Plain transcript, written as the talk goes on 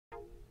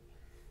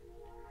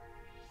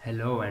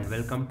Hello and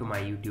welcome to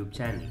my YouTube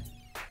channel.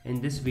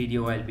 In this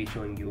video I'll be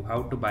showing you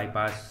how to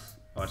bypass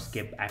or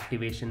skip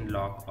activation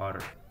lock or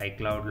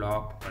iCloud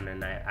lock on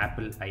an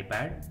Apple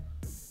iPad.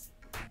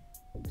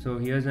 So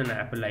here's an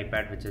Apple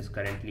iPad which is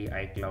currently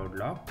iCloud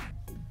lock.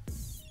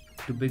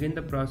 To begin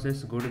the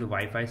process, go to the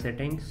Wi-Fi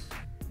settings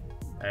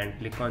and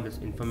click on this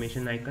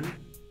information icon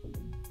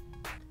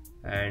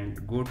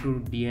and go to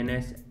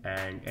DNS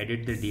and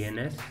edit the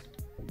DNS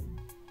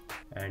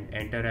and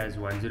enter as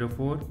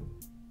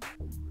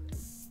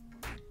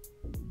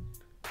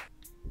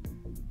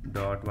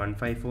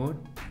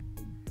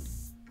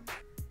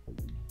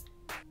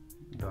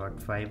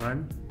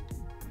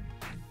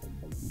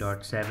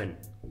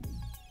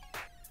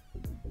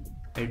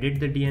Edit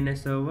the DNS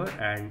server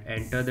and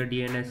enter the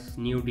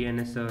new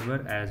DNS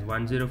server as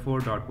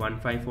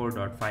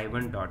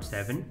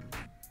 104.154.51.7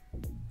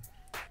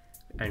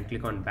 and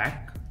click on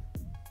back.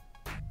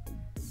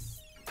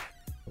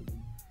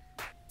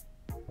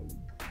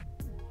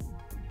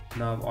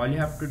 Now all you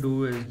have to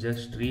do is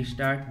just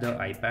restart the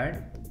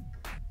iPad.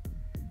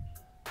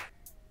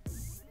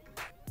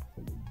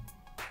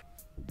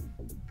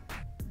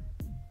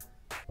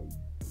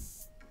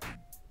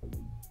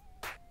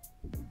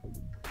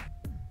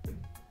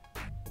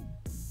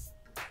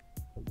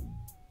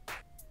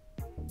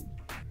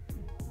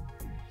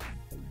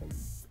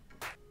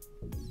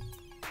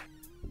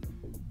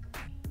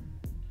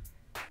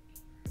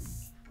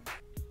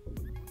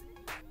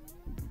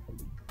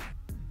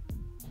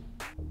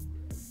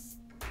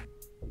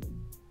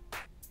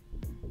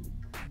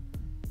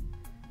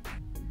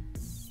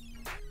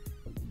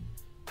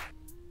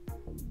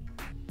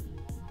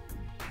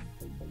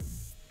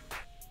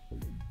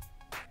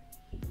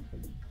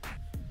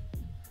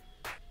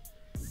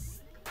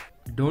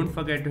 Don't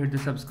forget to hit the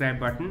subscribe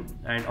button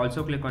and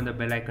also click on the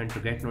bell icon to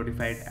get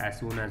notified as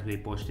soon as we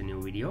post a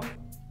new video.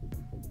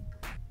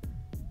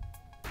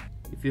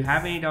 If you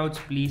have any doubts,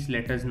 please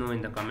let us know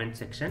in the comment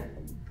section.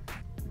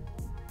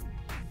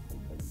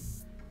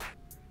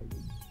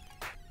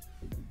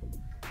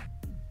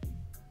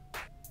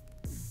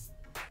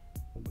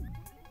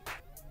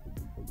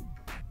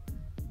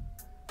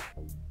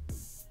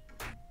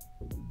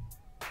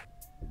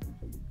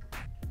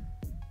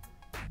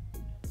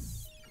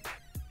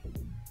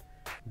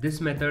 This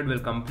method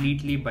will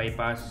completely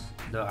bypass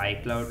the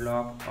iCloud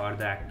lock or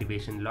the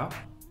activation lock.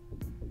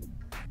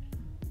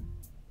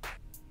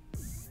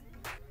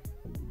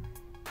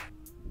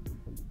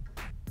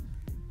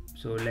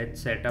 So let's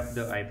set up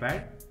the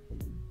iPad.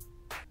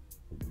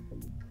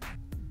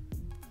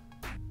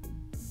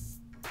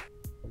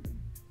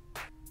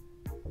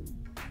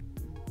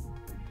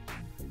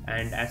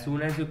 And as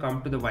soon as you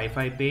come to the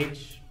Wi-Fi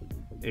page,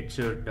 it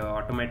should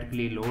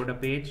automatically load a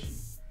page.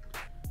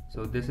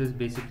 So this is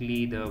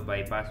basically the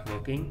bypass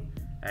working,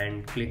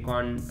 and click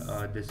on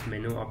this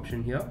menu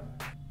option here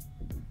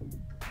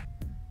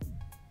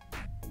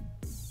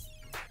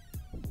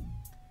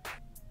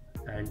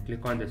and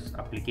click on this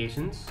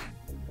applications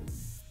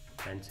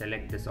and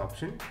select this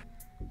option.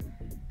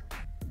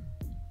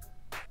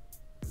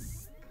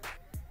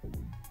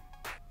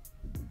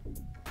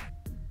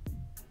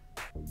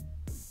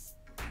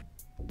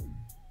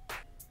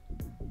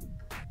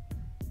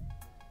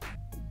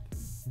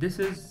 This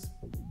is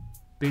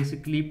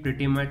basically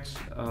pretty much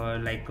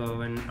like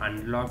an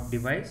unlocked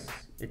device.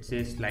 It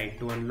says slide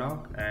to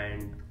unlock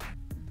and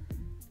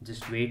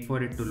just wait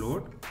for it to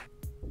load.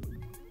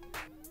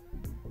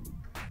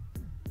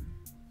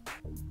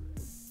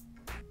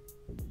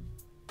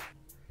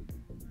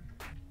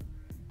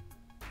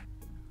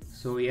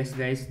 So yes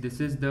guys, this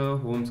is the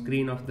home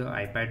screen of the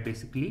iPad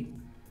basically.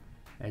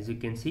 As you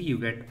can see, you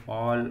get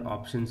all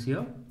options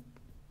here.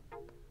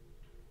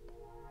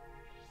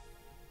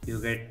 You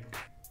get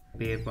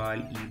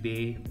PayPal,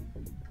 eBay,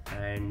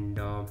 and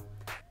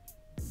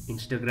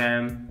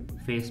Instagram,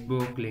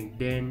 Facebook,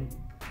 LinkedIn.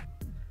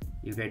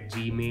 You get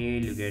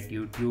Gmail, you get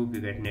YouTube,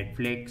 you get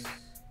Netflix,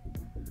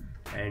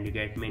 and you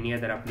get many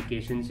other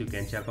applications. You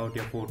can check out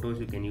your photos,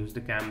 you can use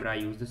the camera,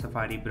 use the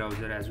Safari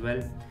browser as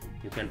well.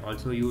 You can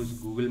also use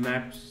Google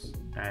Maps,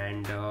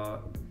 and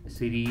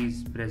Siri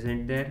is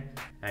present there,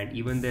 and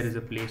even there is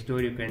a Play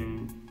Store. You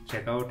can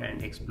check out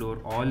and explore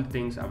all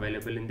things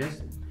available in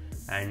this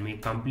and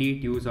make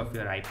complete use of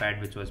your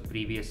iPad, which was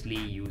previously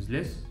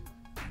useless.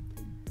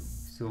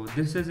 So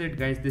this is it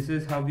guys, this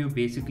is how you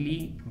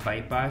basically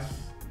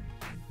bypass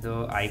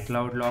the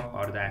iCloud lock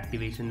or the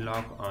activation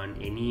lock on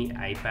any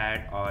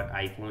iPad or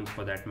iPhones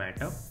for that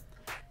matter.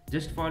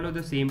 Just follow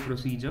the same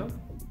procedure.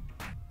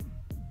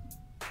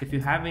 If you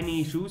have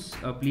any issues,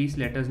 please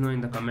let us know in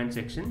the comment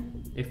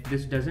section. If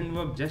this doesn't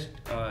work, just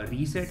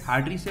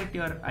hard reset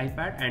your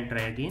iPad and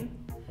try again.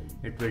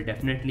 It will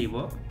definitely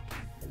work.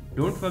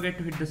 Don't forget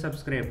to hit the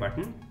subscribe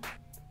button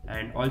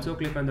and also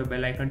click on the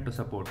bell icon to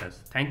support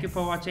us. Thank you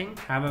for watching.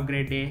 Have a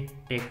great day.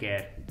 Take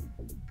care.